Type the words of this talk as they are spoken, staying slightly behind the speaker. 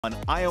On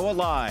Iowa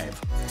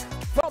Live.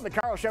 From the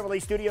Carl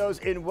Chevrolet Studios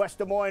in West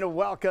Des Moines,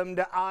 welcome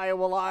to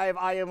Iowa Live.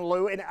 I am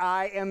Lou, and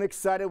I am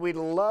excited. We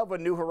love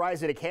when New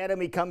Horizon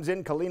Academy comes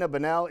in. Kalina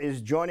Bonnell is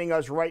joining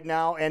us right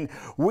now, and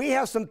we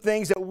have some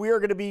things that we're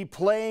going to be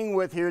playing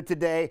with here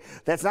today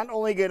that's not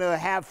only going to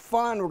have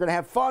fun, we're going to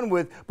have fun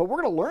with, but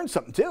we're going to learn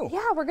something too.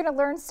 Yeah, we're going to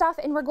learn stuff,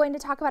 and we're going to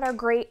talk about our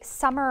great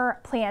summer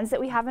plans that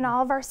we have in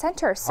all of our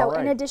centers. So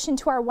in addition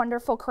to our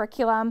wonderful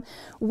curriculum,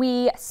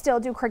 we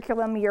still do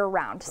curriculum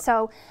year-round.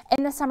 So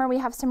in the summer, we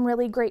have some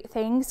really great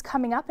things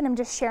coming up, and I'm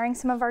just sharing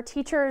some of our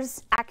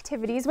teachers'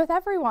 activities with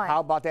everyone.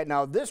 How about that?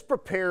 Now, this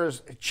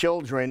prepares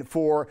children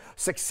for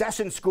success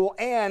in school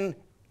and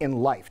in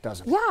life,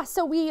 doesn't it? Yeah,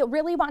 so we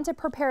really want to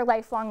prepare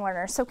lifelong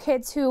learners, so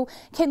kids who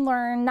can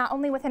learn not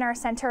only within our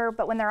center,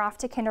 but when they're off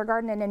to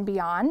kindergarten and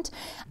beyond.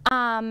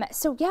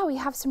 So yeah, we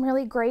have some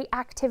really great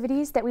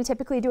activities that we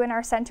typically do in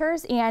our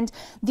centers, and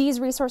these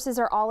resources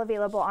are all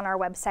available on our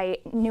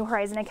website,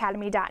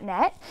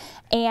 newhorizonacademy.net,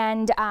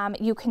 and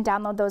you can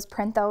download those,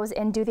 print those,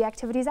 and do the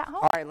activities at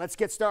home. All right, let's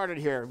get started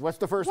here. What's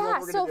the first one we're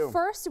going to do? So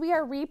first we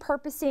are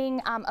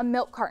repurposing a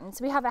milk carton.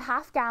 So we have a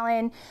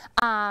half-gallon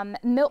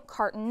milk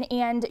carton,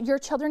 and your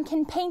children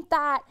can paint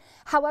that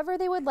however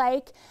they would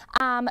like.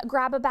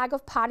 Grab a bag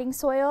of potting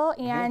soil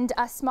and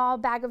a small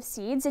bag of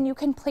seeds, and you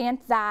can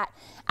plant that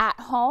at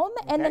home.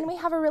 And then we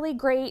have a really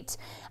great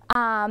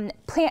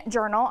plant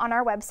journal on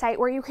our website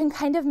where you can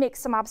kind of make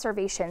some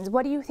observations.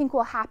 What do you think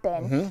will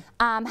happen?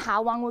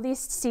 How long will these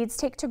seeds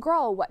take to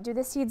grow? What do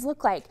the seeds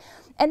look like?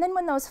 And then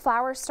when those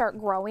flowers start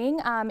growing,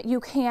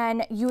 you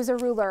can use a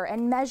ruler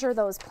and measure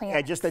those plants.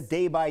 Yeah, just a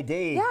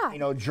day-by-day,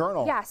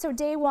 journal. Yeah, so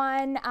day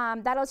one,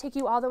 that'll take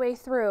you all the way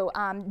through.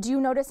 Do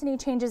you notice any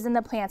changes in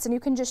the plants? And you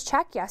can just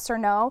check yes or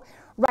no,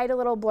 write a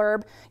little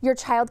blurb. Your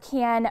child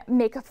can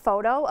make a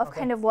photo of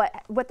kind of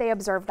what they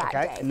observed that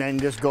day. And then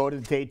just go to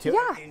day two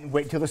and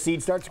wait till the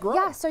seed starts growing.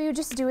 Yeah, so you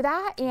just do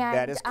that, and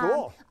that is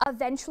cool.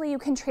 Eventually you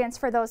can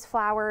transfer those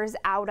flowers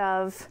out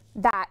of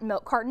that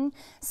milk carton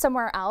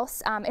somewhere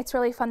else. It's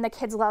really fun. The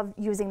kids love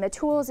using the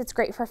tools. It's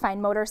great for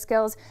fine motor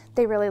skills.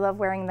 They really love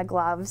wearing the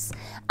gloves.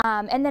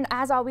 And then,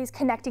 as always,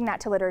 connecting that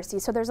to literacy.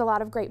 So there's a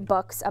lot of great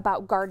books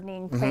about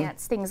gardening,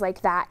 plants, things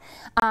like that,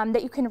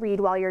 that you can read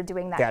while you're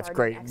doing that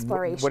gardening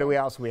exploration. What do we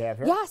else we have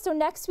here? Yeah, so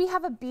next we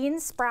have a bean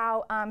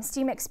sprout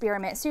steam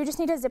experiment. So you just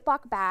need a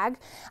Ziploc bag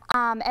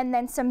and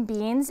then some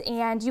beans,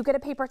 and you get a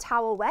paper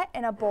towel wet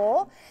in a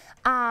bowl.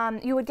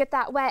 You would get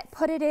that wet,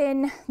 put it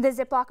in the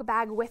Ziploc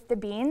bag with the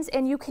beans,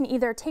 and you can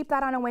either tape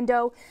that on a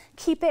window,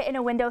 keep it in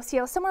a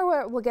windowsill, somewhere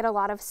where it will get a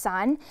lot of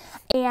sun,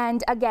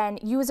 and again,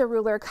 use a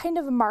ruler, kind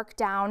of mark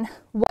down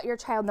what your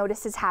child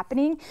notices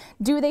happening.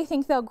 Do they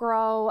think they'll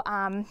grow?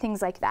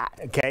 Things like that.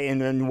 Okay,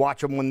 and then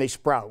watch them when they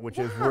sprout, which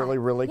is really,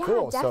 really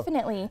cool. Yeah,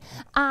 definitely.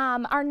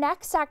 Our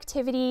next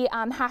activity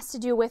has to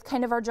do with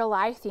kind of our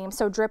July theme,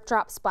 so drip,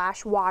 drop,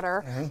 splash,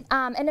 water,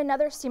 and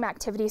another steam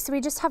activity. So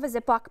we just have a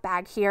Ziploc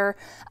bag here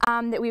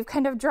that we've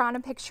kind of drawn a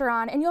picture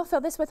on, and you'll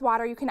fill this with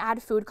water. You can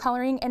add food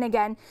coloring, and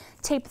again,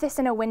 tape this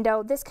in a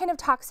window. This kind of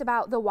talks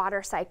about the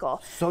water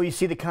cycle. So you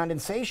see the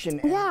condensation.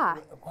 Yeah.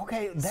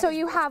 Okay. So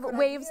you have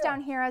waves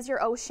down here as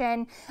your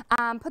ocean.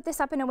 Put this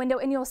up in a window,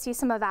 and you'll see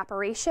some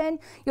evaporation.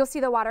 You'll see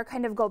the water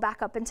kind of go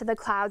back up into the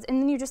clouds,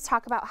 and then you just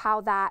talk about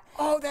how that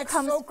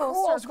comes so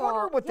cool. I was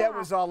wondering what that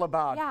was all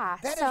about. Yeah.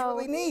 That is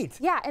really neat.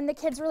 Yeah, and the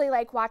kids really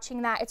like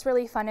watching that. It's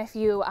really fun if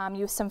you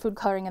use some food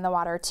coloring in the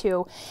water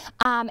too.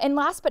 And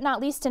last but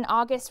not least, in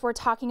August, we're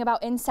talking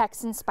about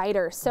insects and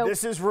spiders. So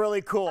this is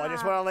really cool. I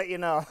just want to let you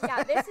know.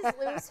 Yeah, this is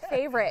Lou's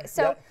favorite.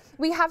 So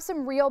we have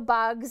some real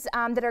bugs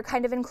that are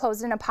kind of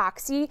enclosed in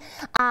epoxy.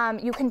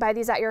 You can buy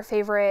these at your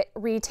favorite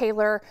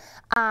retailer.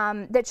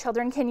 The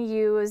children can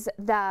use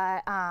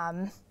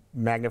the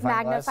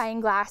magnifying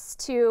glass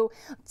to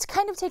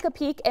kind of take a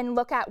peek and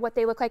look at what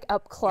they look like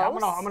up close.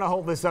 Yeah, I'm gonna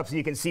hold this up so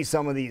you can see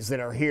some of these that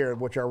are here,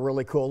 which are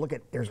really cool. Look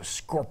at, there's a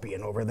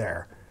scorpion over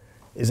there.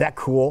 Is that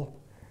cool?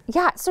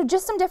 Yeah, so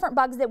just some different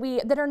bugs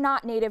that are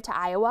not native to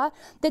Iowa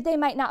that they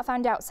might not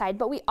find outside.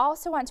 But we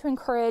also want to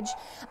encourage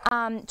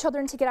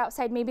children to get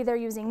outside. Maybe they're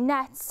using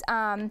nets,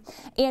 and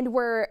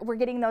we're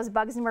getting those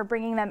bugs and we're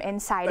bringing them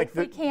inside if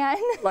we can.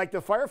 Like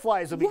the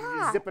fireflies will be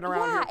zipping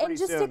around here pretty and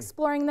just soon.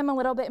 Exploring them a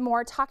little bit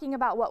more, talking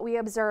about what we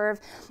observe.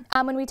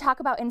 When we talk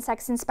about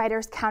insects and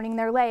spiders, counting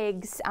their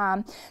legs,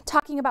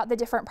 talking about the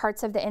different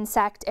parts of the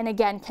insect, and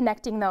again,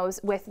 connecting those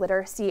with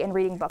literacy and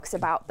reading books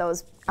about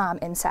those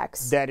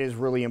insects. That is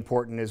really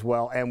important as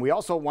well. And we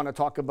also want to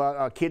talk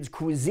about kids'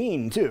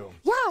 cuisine too.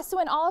 Yeah, so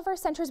in all of our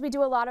centers we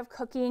do a lot of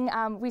cooking.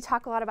 We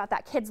talk a lot about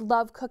that. Kids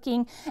love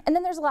cooking, and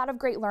then there's a lot of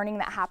great learning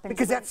that happens.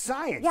 Because that's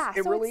science. Yeah,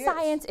 so it's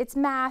science, it's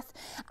math,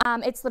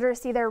 it's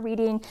literacy, they're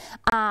reading.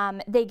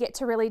 They get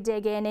to really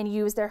dig in and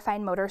use their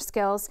fine motor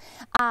skills.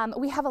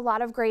 We have a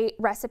lot of great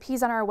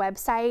recipes on our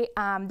website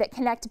that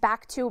connect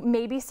back to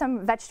maybe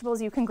some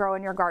vegetables you can grow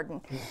in your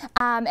garden,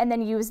 and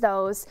then use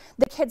those.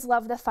 The kids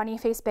love the funny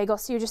face bagel,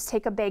 so you just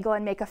take a bagel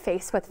and make a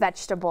face with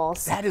vegetables.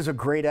 That is a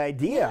great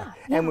idea.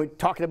 And we're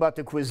talking about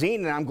the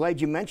cuisine, and I'm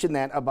glad you mentioned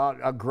that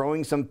about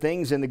growing some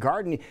things in the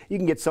garden. You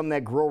can get some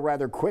that grow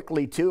rather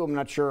quickly too. I'm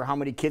not sure how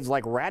many kids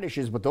like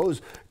radishes, but those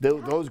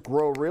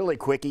grow really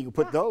quick. You can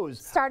put those.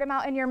 Start them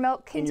out in your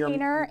milk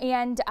container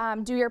and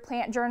do your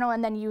plant journal,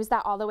 and then use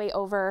that all the way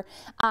over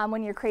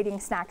when you're creating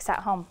snacks at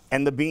home.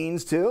 And the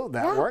beans too,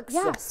 that works?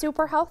 Yeah,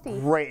 super healthy.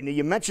 Great. And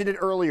you mentioned it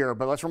earlier,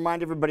 but let's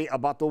remind everybody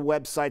about the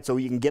website so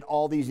you can get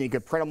all these and you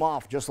can print them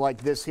off just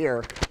like this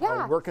here.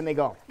 Yeah. Where can they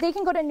go? They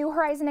can go to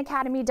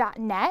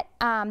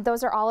newhorizonacademy.net.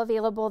 Those are all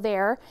available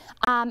there.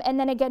 And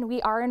then again,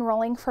 we are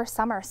enrolling for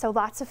summer, so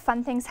lots of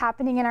fun things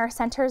happening in our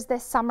centers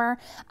this summer.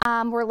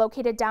 We're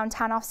located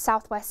downtown off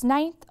Southwest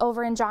 9th,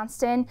 over in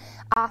Johnston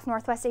off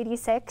Northwest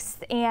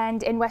 86th,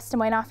 and in West Des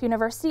Moines off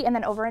University, and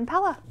then over in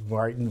Pella.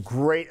 Right,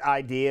 great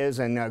ideas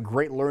and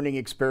great learning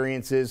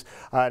experiences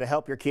to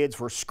help your kids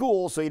for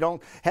school, so you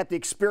don't have to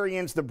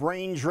experience the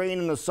brain drain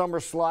and the summer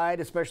slide,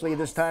 especially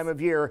this time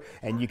of year,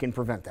 and you can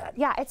prevent that.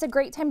 Yeah, it's a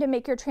great time to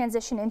make your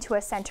transition into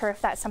a center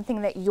if that's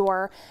something that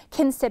you're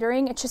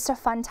considering. It's just a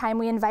fun time.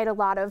 We invite a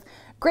lot of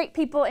great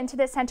people into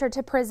the center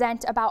to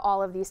present about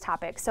all of these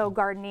topics, so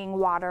gardening,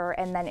 water,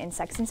 and then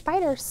insects and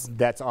spiders.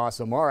 That's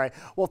awesome. All right.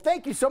 Well,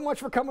 thank you so much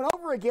for coming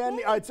over again.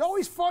 It's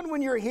always fun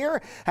when you're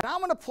here, and I'm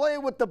going to play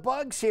with the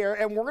bugs here,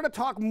 and we're going to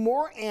talk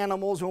more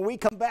animals when we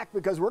come back,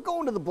 because we're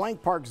going to the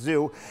Blank Park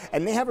Zoo,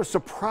 and they have a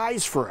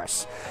surprise for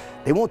us.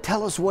 They won't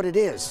tell us what it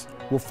is.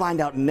 We'll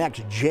find out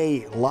next.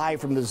 Jay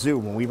live from the zoo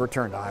when we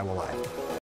return to Iowa Live.